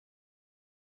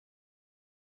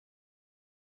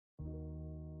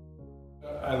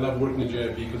I love working at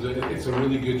JFE because it's a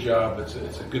really good job. It's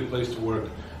a good place to work.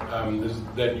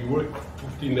 That you work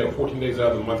 14 days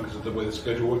out of the month because of the way the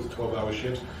schedule works, the 12-hour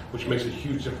shifts, which makes a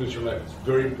huge difference in your life. It's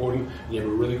very important, and you have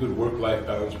a really good work-life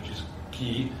balance, which is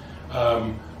key.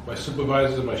 My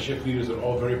supervisors and my shift leaders are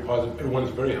all very positive.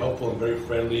 Everyone's very helpful and very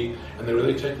friendly, and they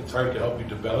really take the time to help you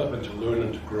develop and to learn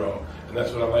and to grow. And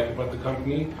that's what I like about the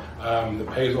company.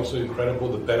 The pay is also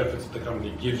incredible. The benefits that the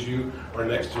company gives you are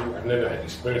next to, I've never had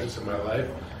experienced this in my life.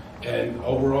 And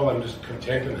overall, I'm just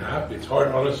content and happy. It's hard,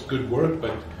 honest, good work,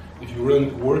 but if you're willing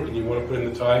to work and you want to put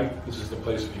in the time, this is the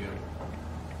place for you.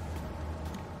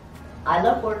 I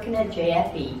love working at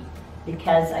JFE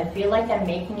because I feel like I'm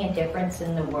making a difference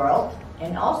in the world.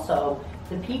 And also,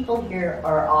 the people here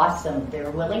are awesome.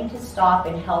 They're willing to stop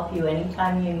and help you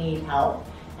anytime you need help,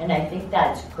 and I think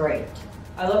that's great.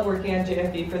 I love working at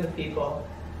JFE for the people.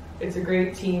 It's a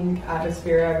great team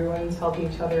atmosphere. Everyone's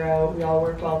helping each other out. We all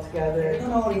work well together. You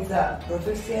know, it's a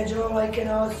perfect schedule, like, you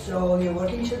know, so you're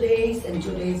working 2 days and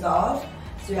 2 days off.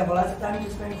 So you have a lot of time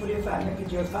to spend with your family,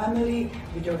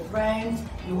 with your friends.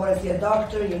 You want to see a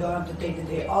doctor, you don't have to take the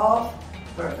day off.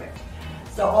 Perfect.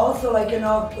 So also, like, you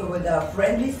know, with the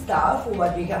friendly staff,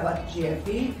 what we have at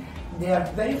JFE, they are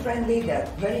very friendly, they're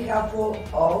very helpful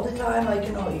all the time. Like,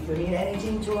 you know, if you need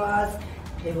anything to us,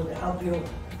 they will help you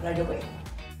right away.